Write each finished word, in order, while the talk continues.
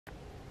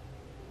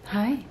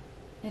Hi,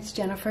 it's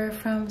Jennifer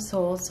from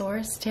Soul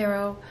Source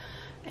Tarot,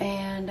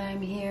 and I'm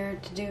here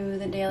to do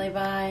the daily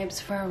vibes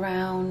for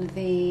around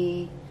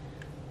the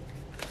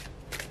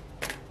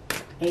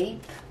 8th.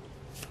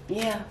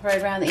 Yeah,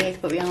 right around the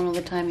 8th, but we all know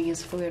the timing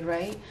is fluid,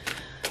 right?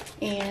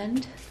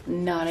 And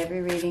not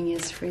every reading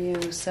is for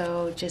you,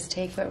 so just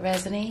take what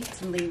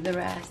resonates and leave the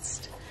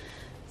rest.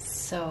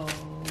 So,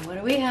 what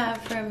do we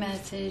have for a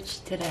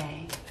message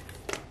today?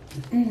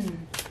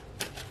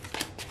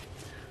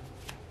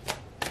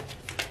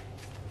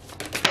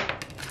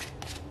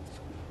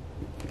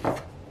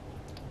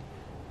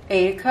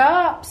 Eight of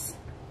Cups.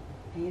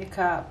 Eight of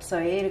Cups. So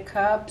Eight of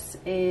Cups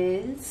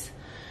is,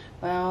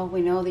 well,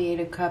 we know the Eight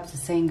of Cups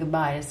is saying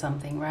goodbye to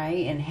something,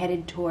 right? And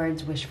headed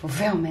towards wish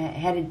fulfillment,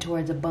 headed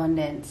towards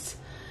abundance.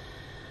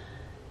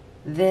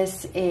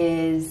 This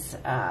is,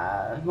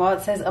 well,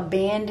 it says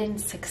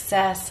abandoned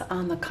success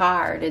on the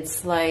card.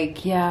 It's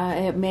like, yeah,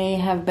 it may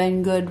have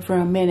been good for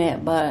a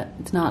minute, but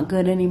it's not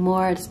good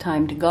anymore. It's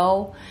time to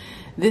go.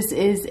 This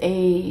is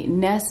a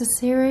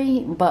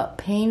necessary but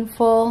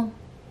painful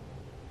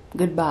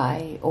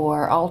goodbye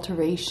or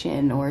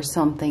alteration or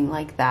something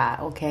like that.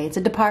 Okay, it's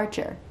a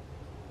departure.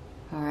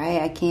 All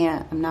right,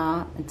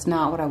 it's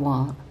not what I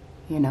want,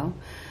 you know.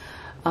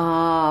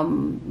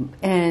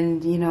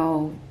 And you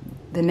know,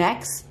 the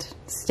next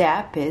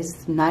step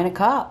is Nine of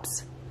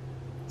Cups.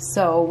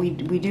 So we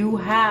do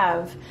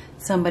have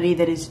somebody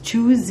that is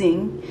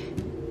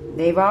choosing.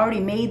 They've already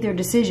made their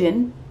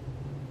decision,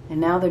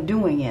 and now they're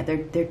doing it.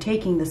 They're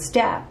taking the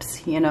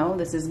steps. You know,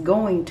 this is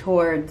going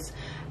towards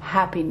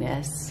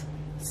happiness.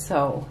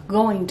 So,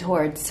 going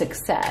towards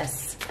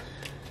success.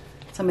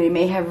 Somebody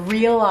may have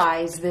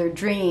realized their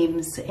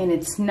dreams and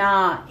it's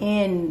not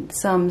in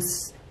some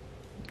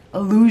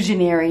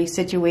illusionary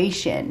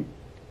situation,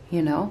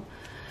 you know.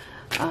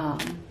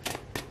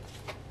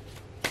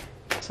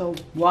 So,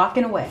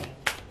 walking away.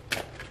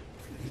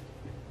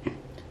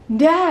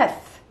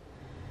 Death.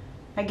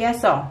 I guess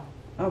so.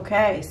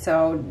 Okay,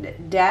 so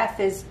death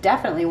is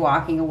definitely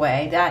walking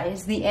away. That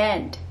is the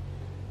end.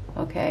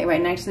 Okay, right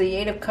next to the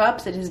Eight of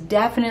Cups, it is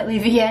definitely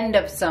the end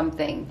of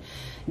something.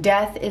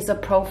 Death is a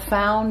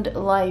profound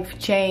life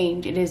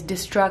change. It is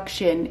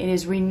destruction. It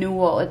is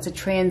renewal. It's a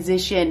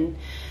transition.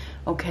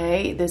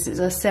 Okay, this is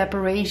a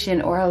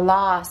separation or a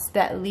loss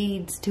that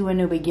leads to a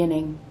new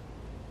beginning.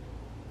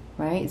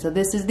 Right, so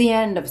this is the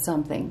end of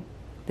something.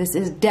 This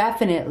is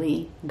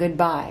definitely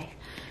goodbye.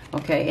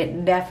 Okay,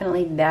 it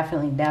definitely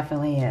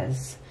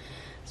is.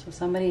 So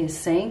somebody is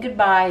saying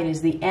goodbye, it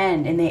is the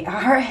end, and they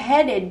are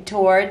headed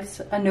towards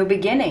a new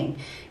beginning,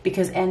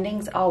 because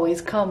endings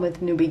always come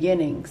with new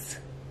beginnings.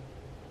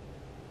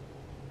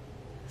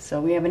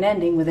 So we have an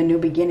ending with a new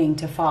beginning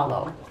to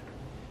follow.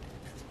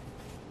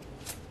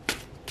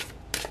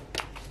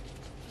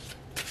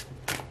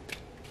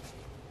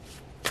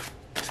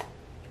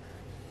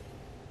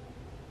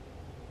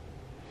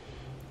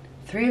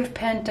 Three of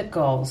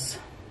Pentacles.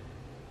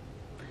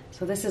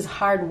 So this is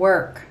hard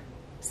work.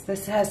 So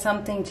this has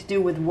something to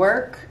do with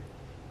work,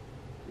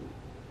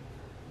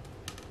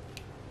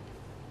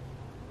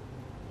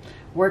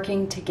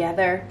 working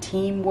together,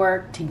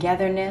 teamwork,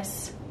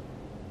 togetherness,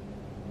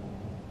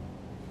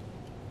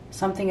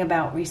 something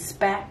about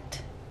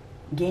respect,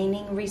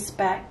 gaining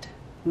respect,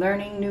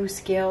 learning new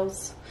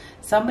skills.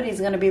 Somebody's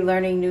going to be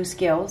learning new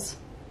skills.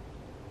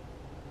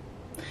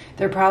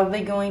 They're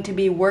probably going to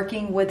be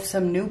working with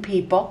some new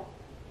people.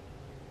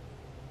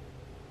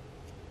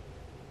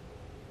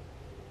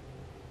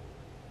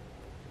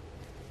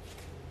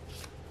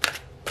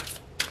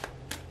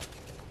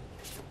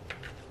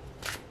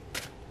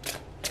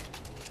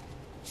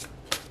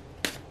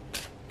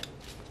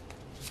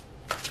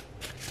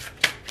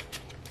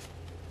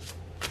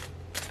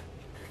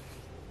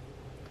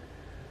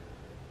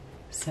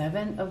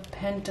 Seven of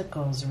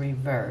Pentacles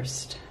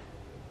reversed.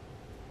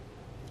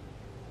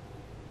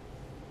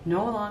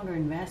 No longer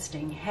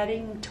investing,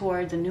 heading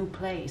towards a new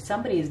place.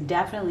 Somebody is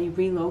definitely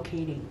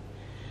relocating.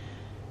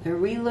 They're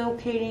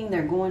relocating,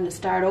 they're going to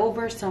start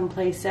over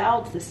someplace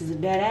else. This is a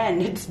dead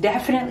end. It's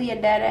definitely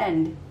a dead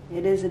end.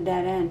 It is a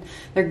dead end.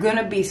 They're going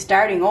to be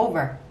starting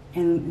over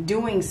and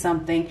doing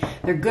something.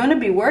 They're going to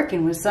be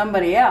working with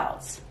somebody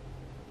else.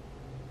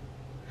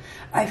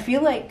 I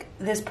feel like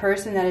this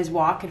person that is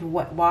walked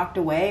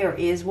away or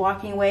is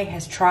walking away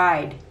has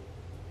tried.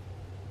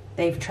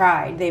 They've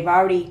tried.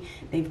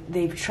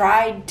 They've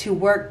tried to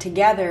work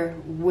together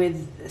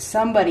with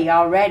somebody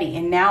already,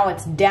 and now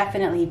it's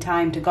definitely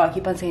time to go. I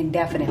keep on saying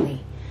definitely.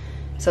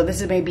 So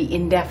this is maybe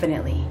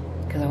indefinitely,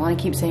 because I want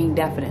to keep saying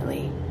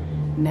definitely.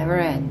 Never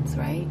ends,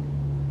 right?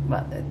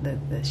 Well,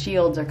 the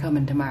shields are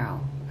coming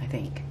tomorrow, I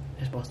think.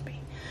 They're supposed to be.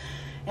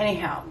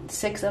 Anyhow,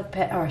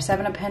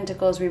 Seven of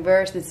Pentacles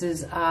reversed. This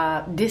is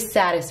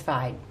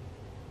dissatisfied.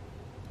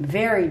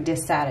 Very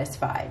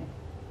dissatisfied.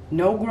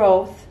 No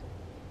growth.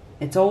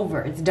 It's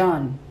over. It's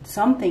done.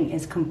 Something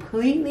is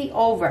completely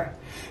over.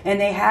 And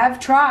they have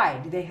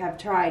tried. They have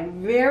tried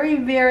very,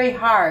 very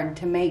hard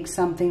to make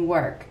something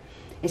work.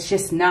 It's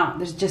just not.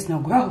 There's just no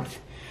growth.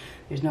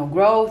 There's no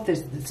growth.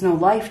 There's no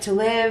life to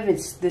live.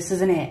 This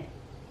isn't it.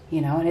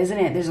 You know, and isn't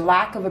it? There's a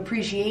lack of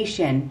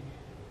appreciation.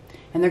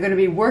 And they're going to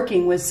be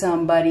working with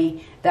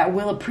somebody that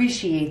will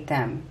appreciate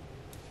them.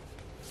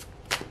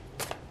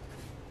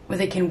 Where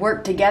they can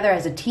work together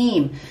as a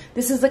team.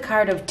 This is the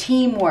card of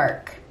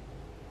teamwork.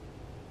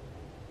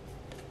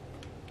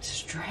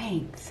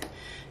 Strength.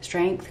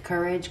 Strength,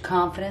 courage,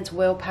 confidence,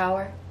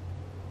 willpower.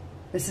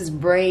 This is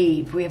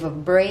brave. We have a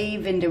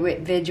brave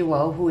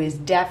individual who is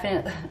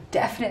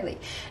definitely,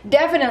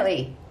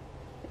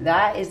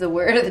 that is the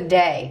word of the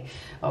day,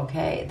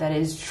 okay? That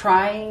is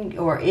trying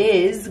or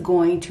is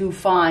going to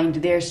find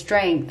their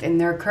strength and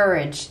their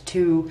courage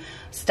to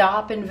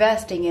stop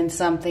investing in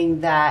something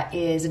that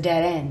is a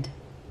dead end.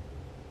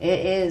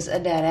 It is a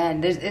dead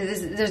end.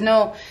 There's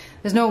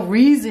no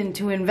reason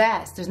to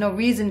invest. There's no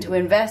reason to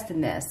invest in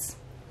this,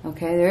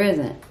 okay? There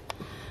isn't.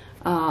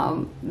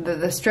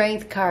 The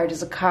strength card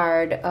is a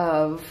card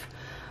of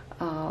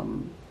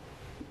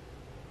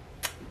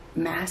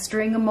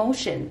mastering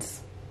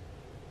emotions.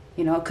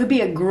 You know, it could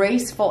be a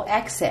graceful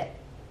exit.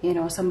 You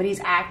know,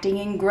 somebody's acting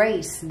in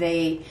grace.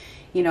 They're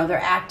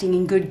acting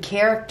in good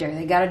character.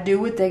 They got to do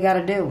what they got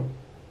to do.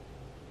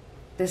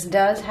 This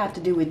does have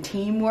to do with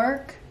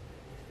teamwork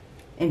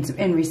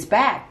and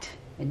respect.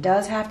 It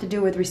does have to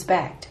do with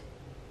respect.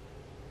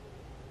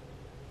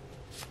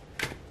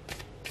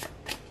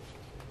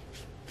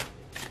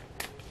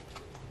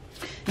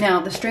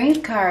 Now, the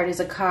strength card is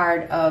a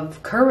card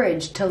of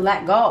courage to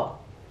let go.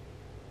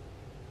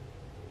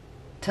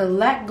 To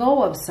let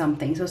go of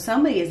something. So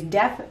somebody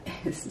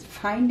is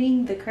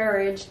finding the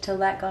courage to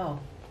let go.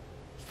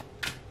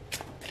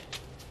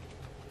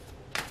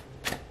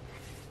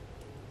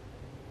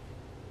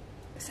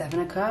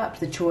 Seven of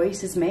Cups. The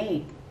choice is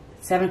made.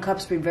 Seven of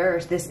Cups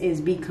reversed. This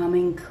is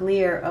becoming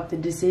clear of the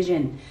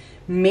decision.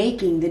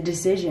 Making the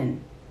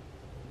decision.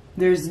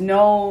 There's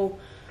no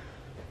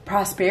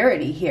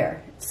prosperity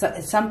here.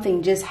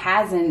 Something just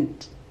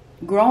hasn't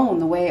grown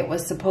the way it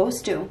was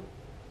supposed to.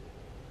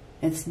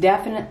 It's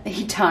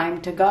definitely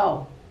time to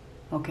go.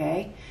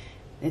 Okay?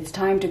 It's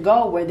time to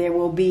go where there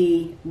will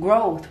be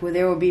growth, where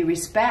there will be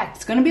respect.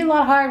 It's going to be a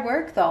lot of hard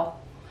work, though.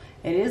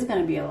 It is going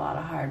to be a lot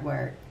of hard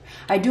work.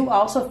 I do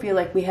also feel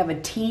like we have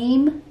a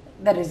team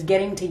that is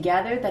getting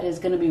together, that is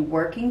going to be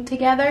working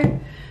together.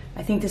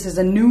 I think this is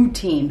a new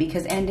team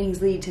because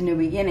endings lead to new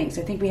beginnings.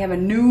 I think we have a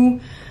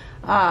new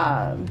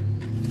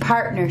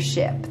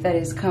partnership that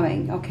is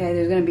coming. Okay,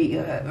 there's going to be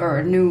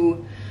a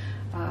new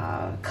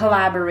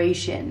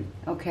collaboration.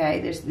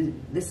 Okay,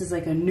 this is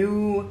like a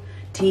new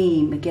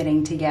team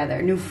getting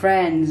together, new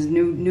friends,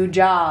 new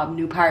job,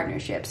 new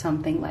partnership,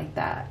 something like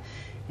that.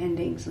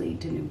 Endings lead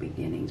to new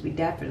beginnings. We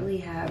definitely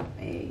have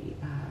a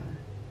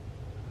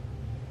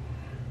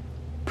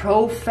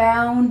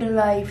profound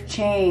life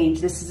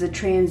change. This is a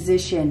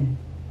transition.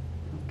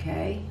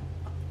 Okay.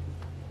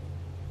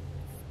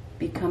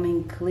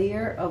 Becoming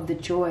clear of the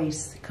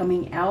choice,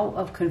 coming out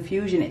of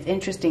confusion. It's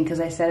interesting because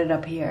I set it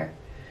up here.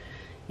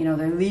 You know,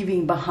 they're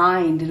leaving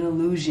behind an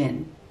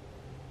illusion.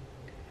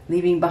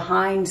 Leaving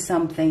behind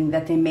something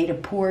that they made a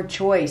poor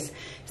choice.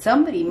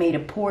 Somebody made a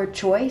poor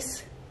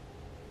choice.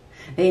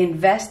 They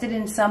invested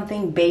in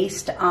something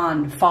based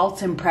on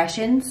false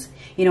impressions.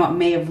 You know, it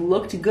may have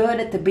looked good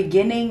at the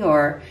beginning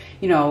or,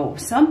 you know,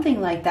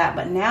 something like that.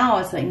 But now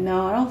it's like,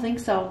 no, I don't think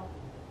so.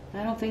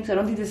 I don't think so. I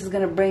don't think this is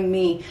going to bring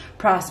me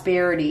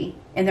prosperity.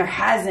 And there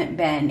hasn't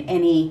been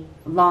any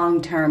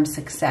long-term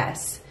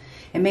success.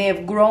 It may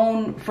have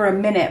grown for a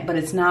minute, but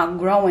it's not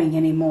growing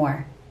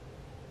anymore.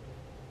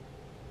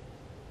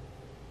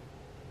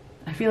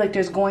 I feel like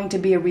there's going to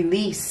be a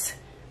release.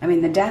 I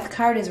mean, the Death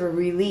card is a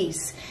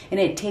release. And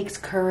it takes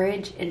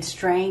courage and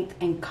strength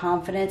and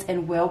confidence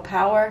and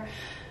willpower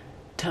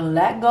to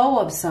let go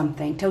of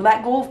something. To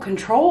let go of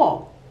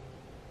control.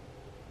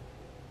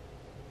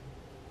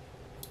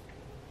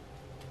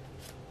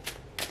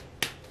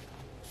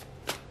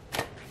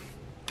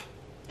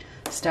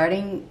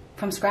 Starting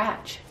from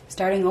scratch,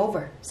 starting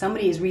over.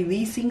 Somebody is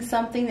releasing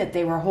something that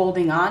they were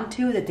holding on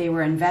to, that they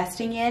were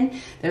investing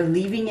in. They're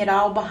leaving it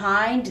all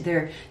behind.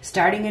 They're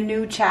starting a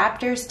new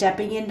chapter,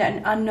 stepping into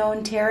an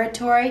unknown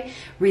territory,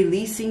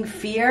 releasing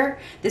fear.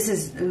 This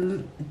is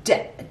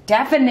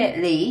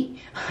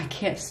definitely, I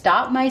can't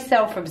stop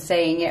myself from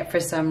saying it for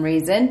some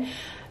reason,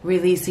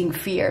 releasing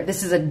fear.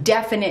 This is a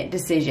definite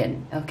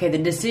decision. Okay, the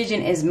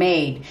decision is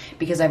made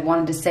because I've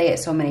wanted to say it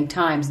so many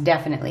times.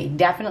 Definitely,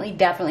 definitely,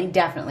 definitely,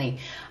 definitely.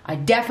 I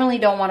definitely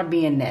don't want to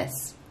be in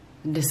this.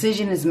 The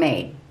decision is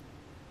made.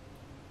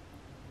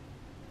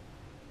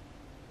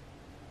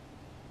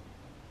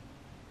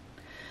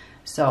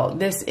 So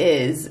this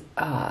is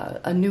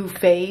a new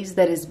phase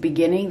that is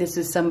beginning. This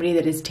is somebody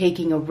that is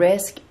taking a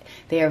risk.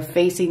 They are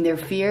facing their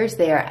fears.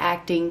 They are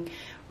acting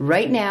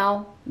right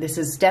now. This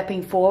is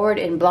stepping forward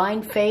in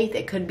blind faith.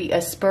 It could be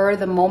a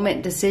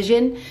spur-of-the-moment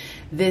decision.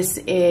 This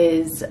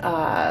is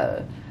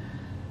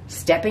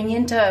stepping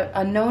into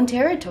unknown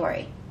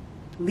territory.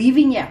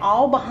 Leaving it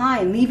all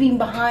behind. Leaving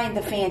behind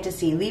the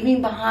fantasy.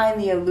 Leaving behind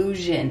the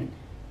illusion.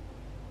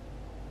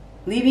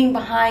 Leaving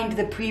behind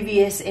the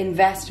previous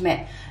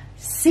investment.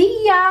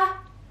 See ya!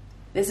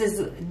 This is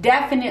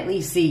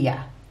definitely see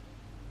ya.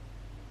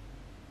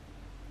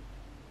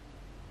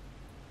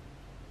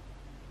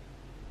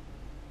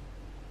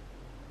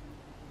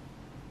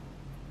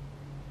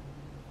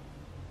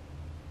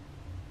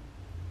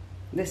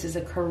 This is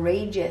a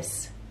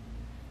courageous,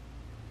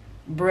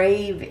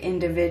 brave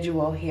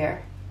individual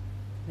here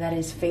that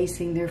is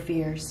facing their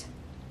fears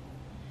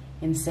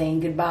and saying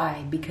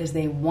goodbye because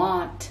they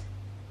want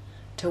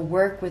to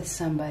work with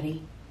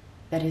somebody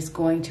that is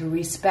going to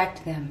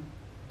respect them.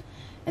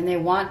 And they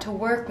want to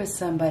work with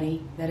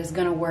somebody that is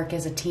going to work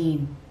as a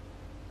team.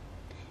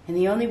 And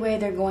the only way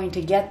they're going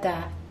to get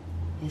that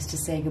is to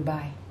say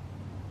goodbye.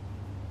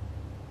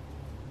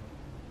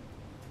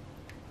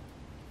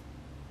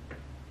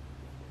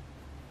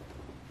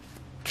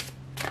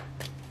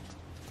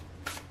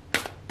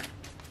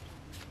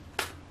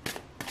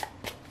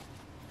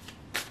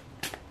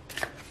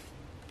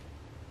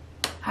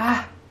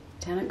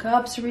 Ten of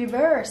Cups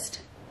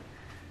reversed.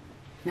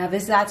 Now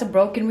that's a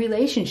broken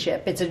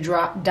relationship. It's a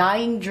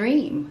dying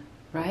dream,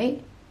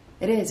 right?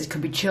 It is. It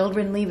could be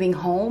children leaving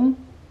home.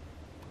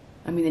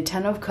 I mean, the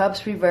Ten of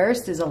Cups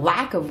reversed is a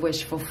lack of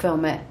wish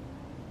fulfillment.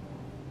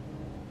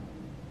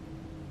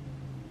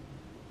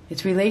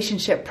 It's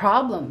relationship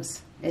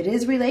problems. It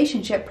is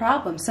relationship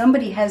problems.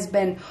 Somebody has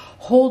been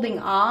holding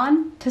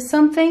on to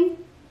something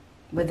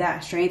with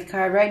that Strength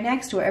card right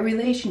next to it, a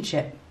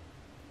relationship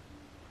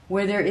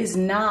where there is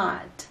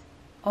not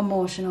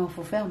emotional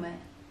fulfillment.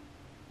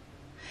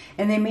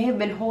 And they may have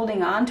been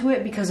holding on to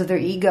it because of their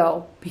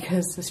ego,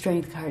 because the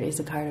Strength card is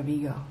a card of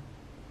ego.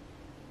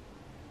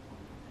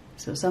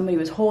 So somebody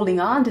was holding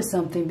on to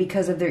something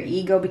because of their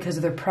ego, because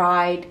of their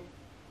pride.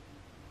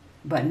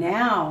 But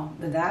now,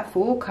 that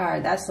Fool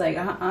card, that's like,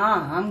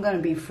 I'm going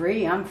to be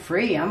free. I'm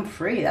free. I'm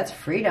free. That's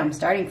freedom.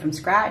 Starting from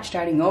scratch,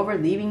 starting over,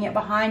 leaving it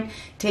behind,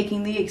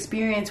 taking the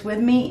experience with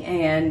me,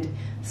 and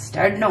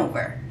starting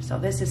over. So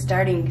this is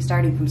starting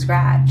from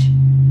scratch.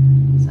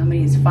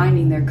 Somebody is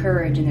finding their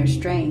courage and their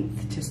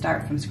strength to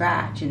start from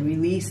scratch and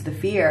release the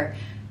fear.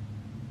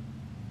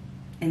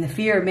 And the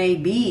fear may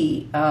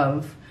be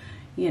of,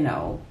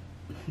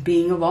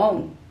 being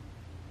alone.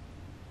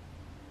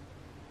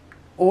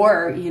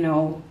 Or,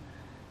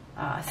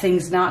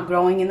 things not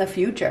growing in the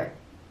future.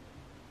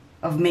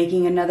 Of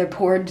making another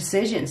poor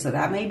decision. So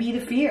that may be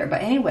the fear.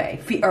 But anyway,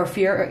 fear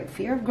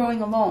of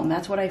growing alone.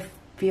 That's what I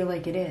feel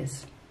like it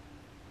is.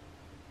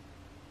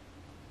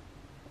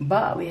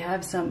 But we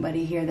have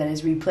somebody here that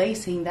is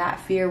replacing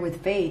that fear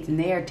with faith, and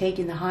they are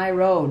taking the high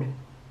road.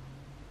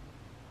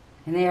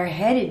 And they are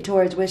headed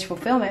towards wish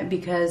fulfillment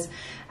because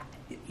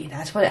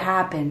that's what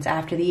happens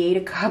after the Eight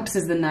of Cups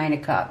is the Nine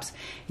of Cups.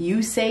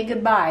 You say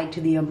goodbye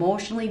to the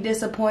emotionally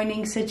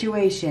disappointing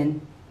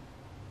situation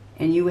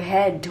and you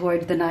head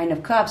towards the Nine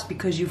of Cups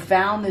because you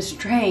found the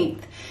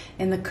strength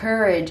and the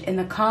courage and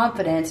the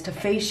confidence to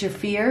face your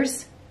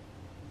fears.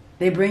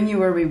 They bring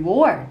you a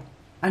reward,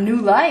 a new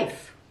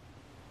life.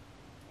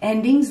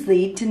 Endings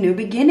lead to new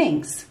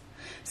beginnings.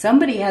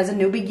 Somebody has a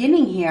new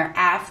beginning here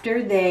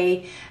after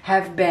they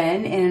have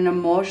been in an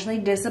emotionally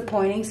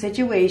disappointing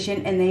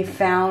situation and they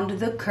found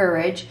the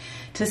courage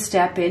to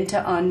step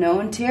into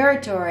unknown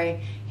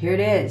territory. Here it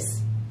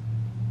is.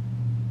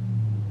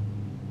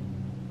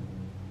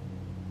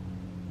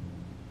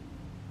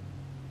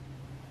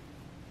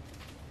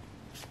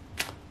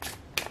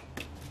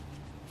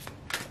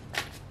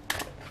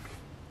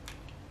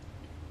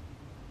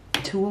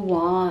 Two of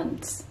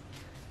Wands.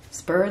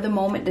 Spur of the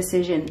moment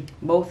decision.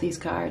 Both these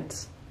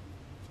cards.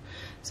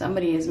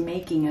 Somebody is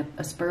making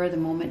a spur of the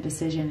moment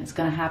decision. It's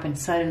going to happen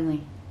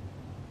suddenly.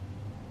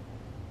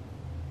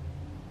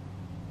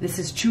 This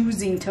is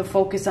choosing to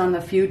focus on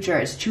the future.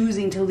 It's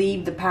choosing to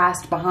leave the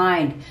past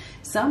behind.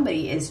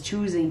 Somebody is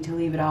choosing to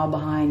leave it all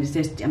behind. It's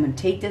just, I'm going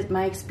to take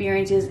my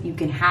experiences. You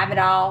can have it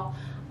all.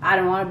 I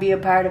don't want to be a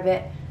part of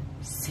it.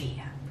 See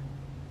ya.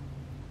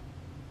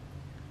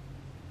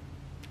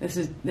 This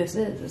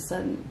is a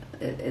sudden.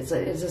 It's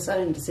a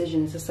sudden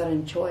decision. It's a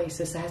sudden choice.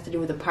 This has to do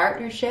with a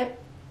partnership.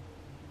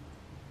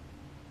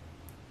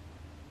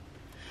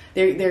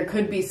 There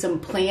could be some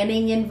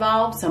planning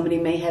involved. Somebody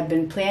may have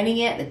been planning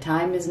it. The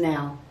time is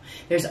now.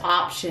 There's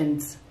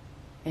options.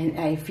 And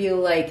I feel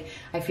like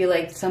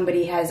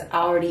somebody has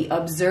already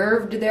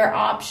observed their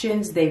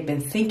options. They've been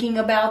thinking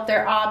about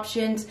their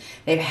options.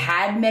 They've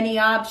had many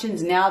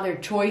options. Now their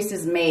choice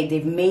is made.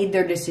 They've made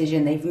their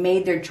decision. They've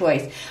made their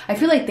choice. I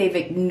feel like they've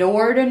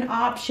ignored an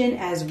option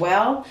as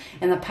well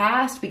in the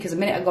past, because a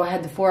minute ago I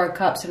had the Four of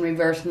Cups in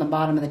reverse on the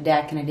bottom of the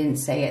deck and I didn't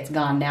say it's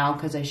gone now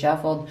because I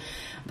shuffled,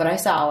 but I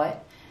saw it.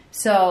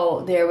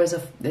 So there was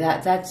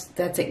that's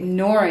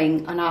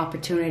ignoring an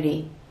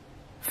opportunity.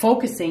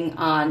 Focusing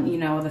on,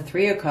 the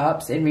Three of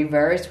Cups in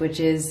reverse, which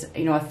is,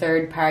 a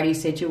third-party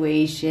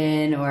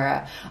situation or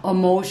a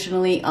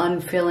emotionally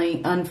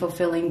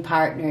unfulfilling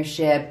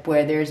partnership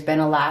where there's been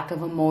a lack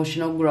of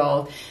emotional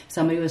growth.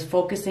 Somebody was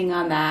focusing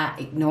on that,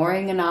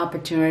 ignoring an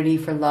opportunity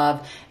for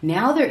love.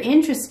 Now they're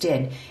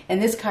interested.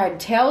 And this card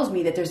tells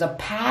me that there's a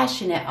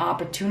passionate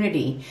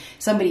opportunity.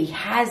 Somebody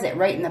has it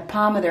right in the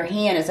palm of their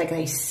hand. It's like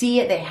they see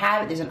it, they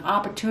have it. There's an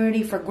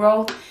opportunity for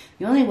growth.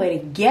 The only way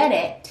to get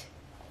it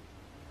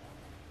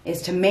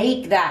is to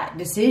make that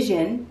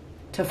decision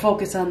to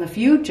focus on the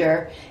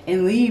future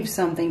and leave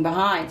something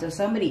behind. So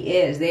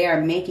they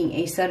are making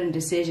a sudden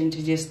decision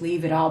to just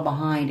leave it all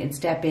behind and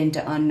step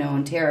into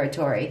unknown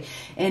territory.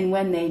 And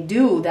when they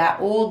do, that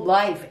old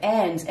life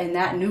ends and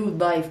that new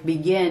life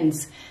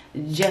begins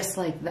just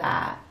like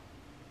that.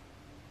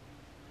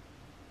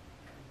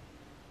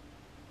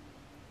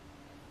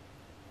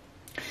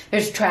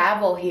 There's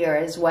travel here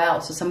as well.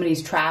 So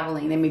somebody's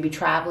traveling. They may be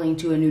traveling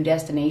to a new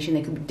destination.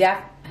 They could be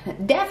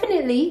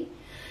definitely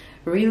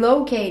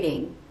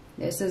relocating.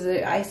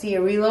 I see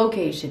a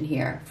relocation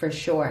here for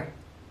sure.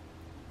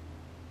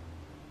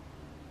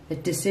 The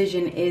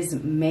decision is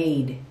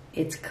made.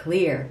 It's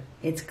clear.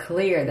 It's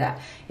clear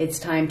that it's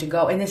time to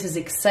go. And this is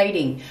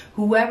exciting.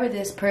 Whoever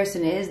this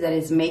person is that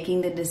is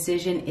making the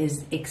decision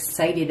is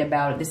excited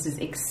about it. This is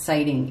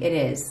exciting. It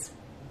is.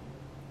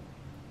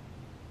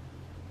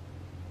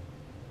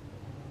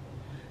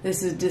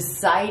 This is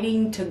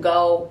deciding to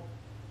go.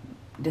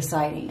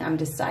 Deciding. I'm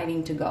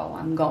deciding to go.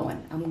 I'm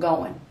going. I'm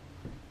going.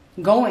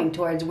 Going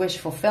towards wish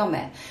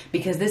fulfillment,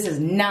 because this is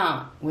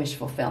not wish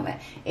fulfillment.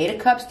 8 of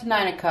Cups to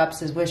 9 of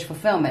Cups is wish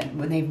fulfillment.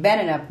 When they've been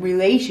in a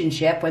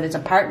relationship, whether it's a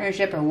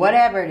partnership or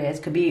whatever it is,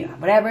 could be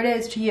whatever it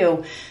is to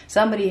you,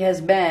 somebody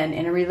has been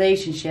in a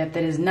relationship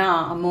that is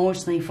not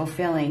emotionally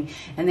fulfilling,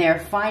 and they are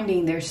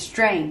finding their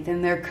strength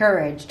and their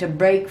courage to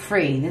break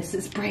free. This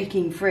is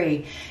breaking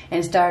free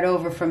and start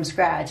over from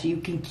scratch. You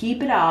can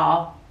keep it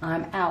all.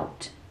 I'm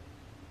out.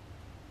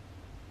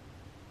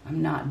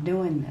 I'm not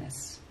doing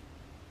this.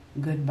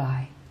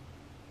 Goodbye.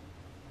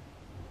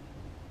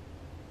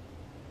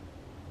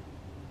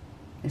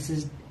 This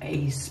is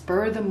a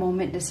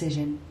spur-of-the-moment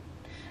decision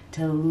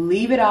to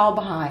leave it all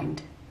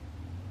behind.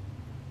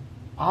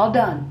 All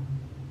done.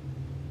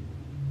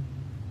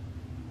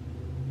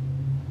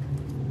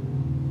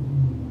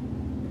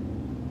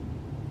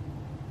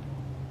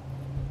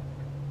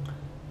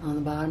 On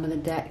the bottom of the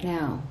deck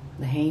now,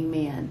 the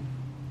Hangman.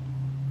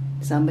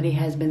 Somebody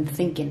has been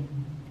thinking,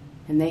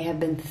 and they have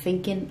been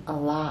thinking a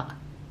lot.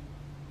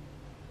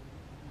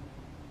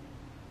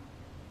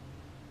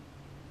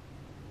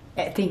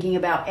 Thinking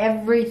about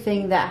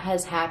everything that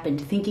has happened,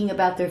 thinking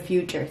about their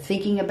future,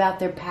 thinking about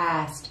their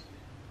past.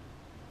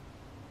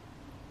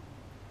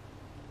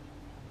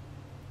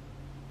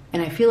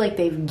 And I feel like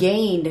they've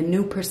gained a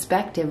new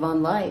perspective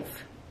on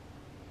life.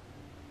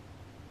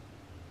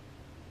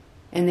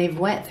 And they've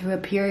went through a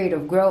period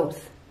of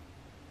growth.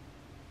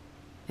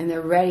 And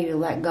they're ready to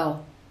let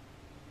go.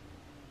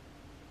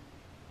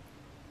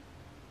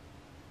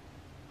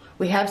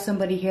 We have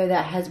somebody here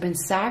that has been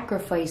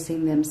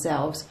sacrificing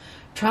themselves,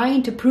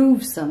 trying to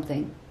prove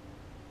something.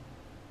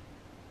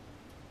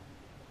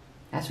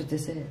 That's what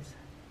this is.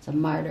 It's a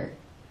martyr.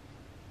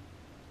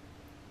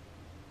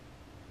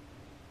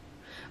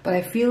 But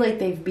I feel like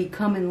they've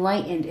become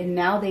enlightened and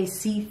now they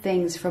see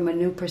things from a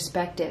new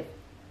perspective.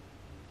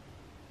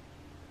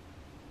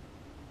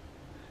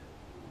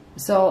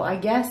 So I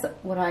guess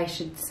what I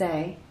should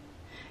say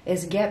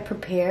is get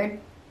prepared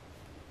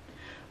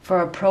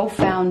for a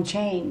profound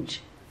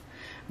change.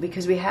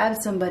 Because we have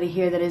somebody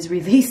here that is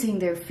releasing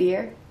their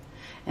fear.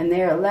 And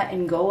they are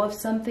letting go of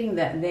something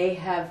that they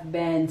have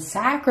been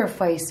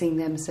sacrificing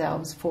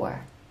themselves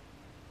for.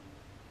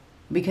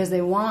 Because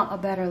they want a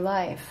better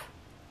life.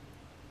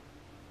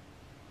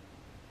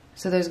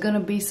 So there's going to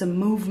be some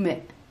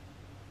movement.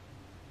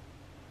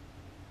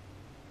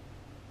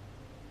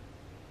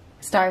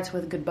 Starts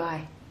with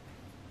goodbye.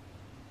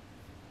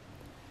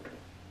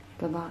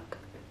 Good luck.